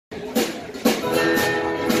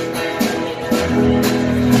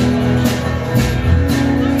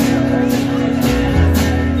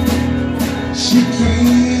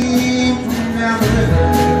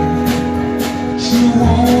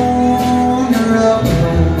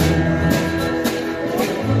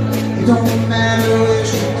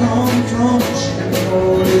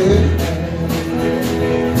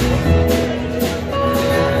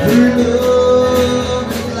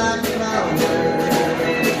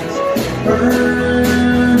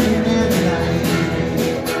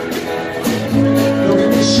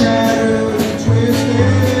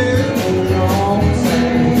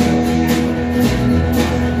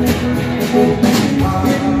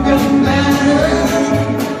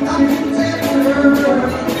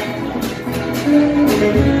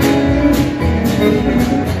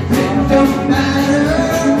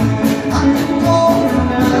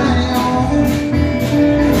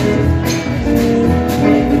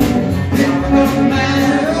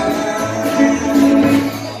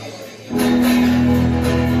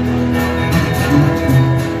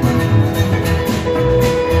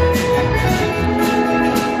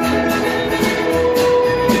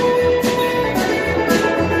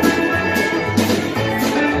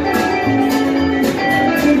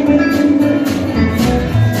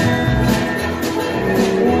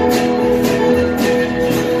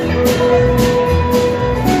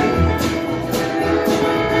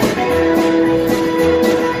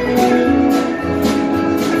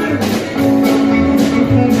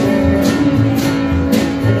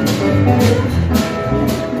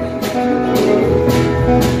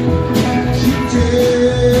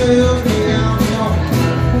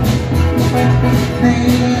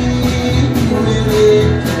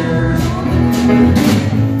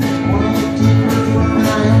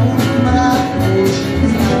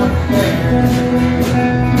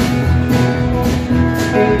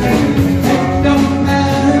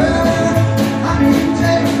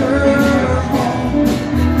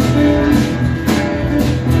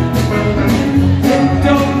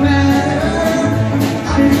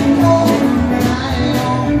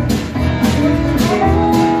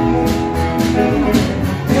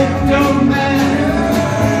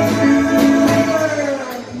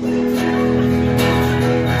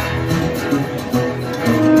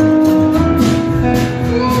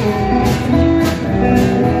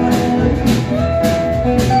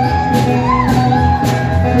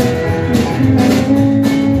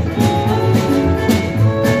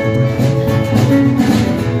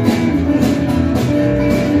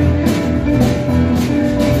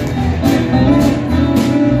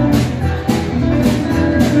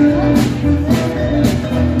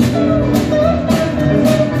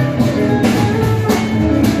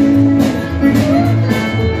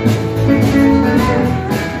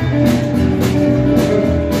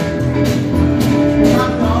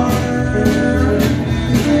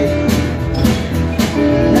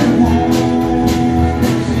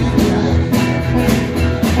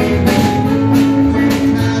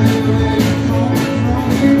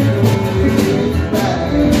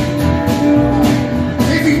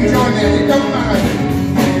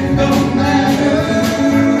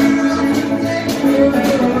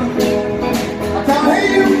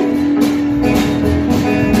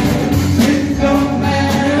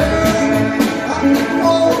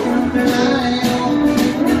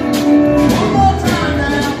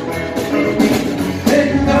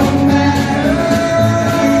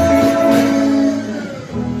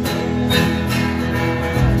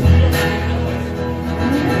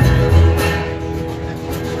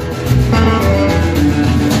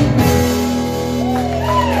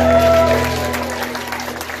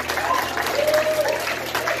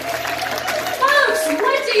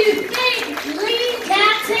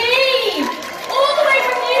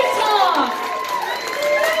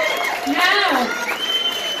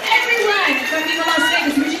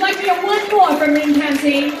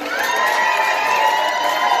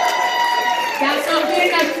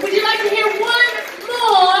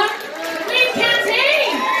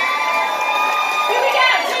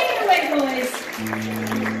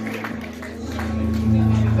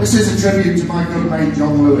tribute to my good mate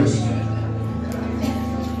John Lewis.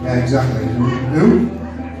 Yeah, exactly. Who?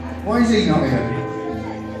 Why is he not here?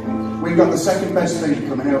 We've got the second best thing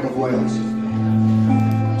coming out of Wales.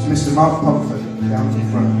 It's Mr. Mark Pumford down to the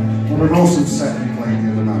front. What an awesome set he played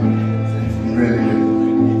the other night. He really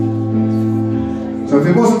did. So if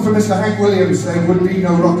it wasn't for Mr. Hank Williams, there would be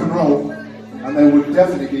no rock and roll, and there would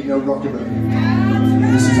definitely be no rockabilly.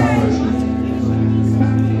 This is our version.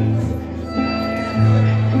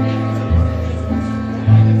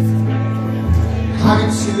 I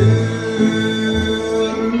can sit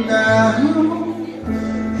down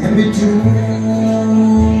and be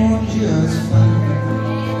doing just fine.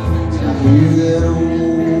 I hear that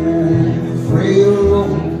old freight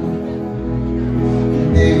roll and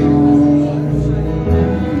they roll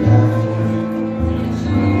down.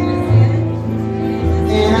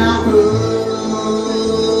 And I hurry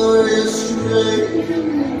straight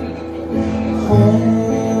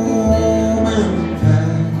home in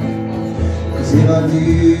time. 'Cause if I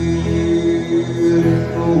didn't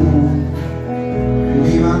know,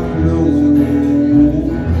 we might blow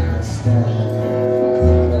my style.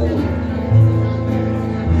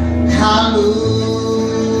 I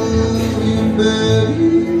love you,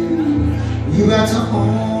 baby. You got to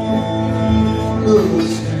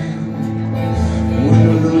understand. When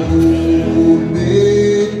the Lord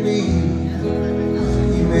made me,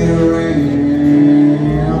 He made a rain.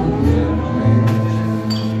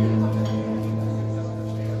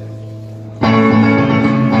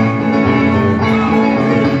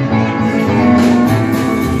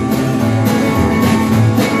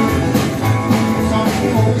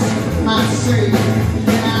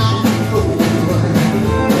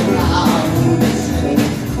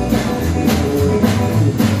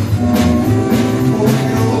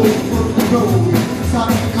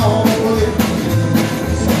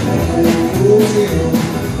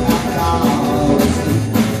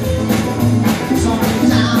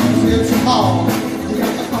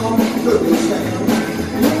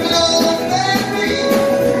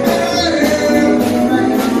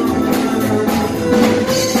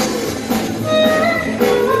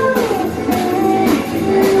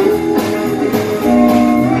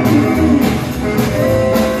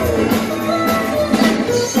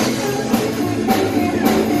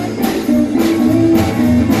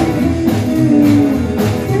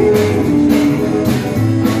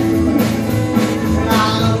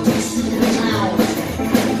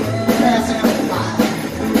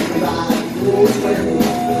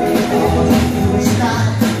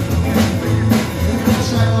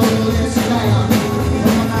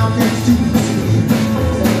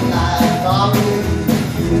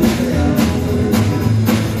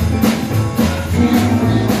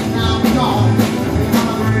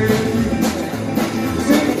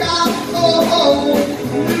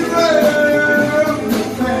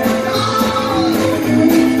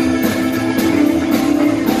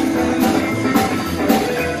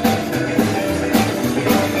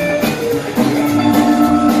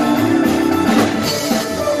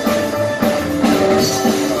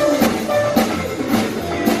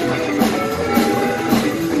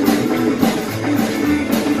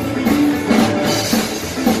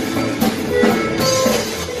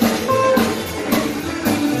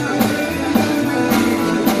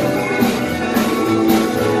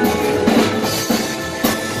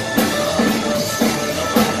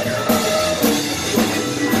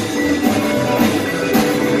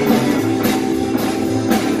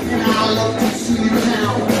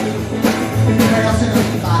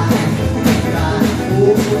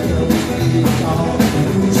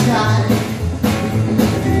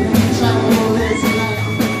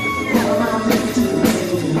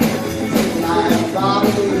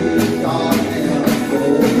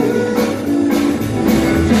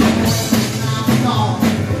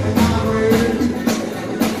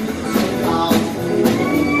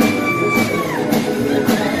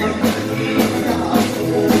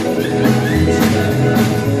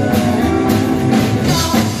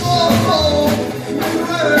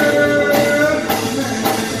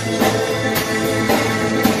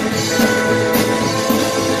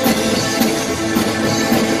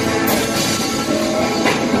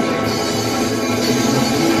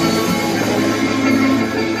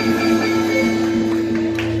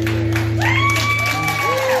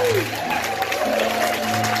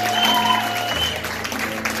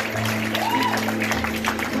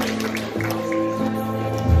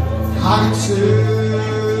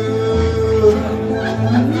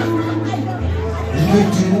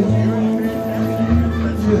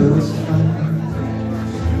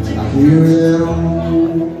 Hear that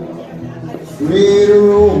old freight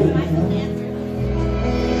roll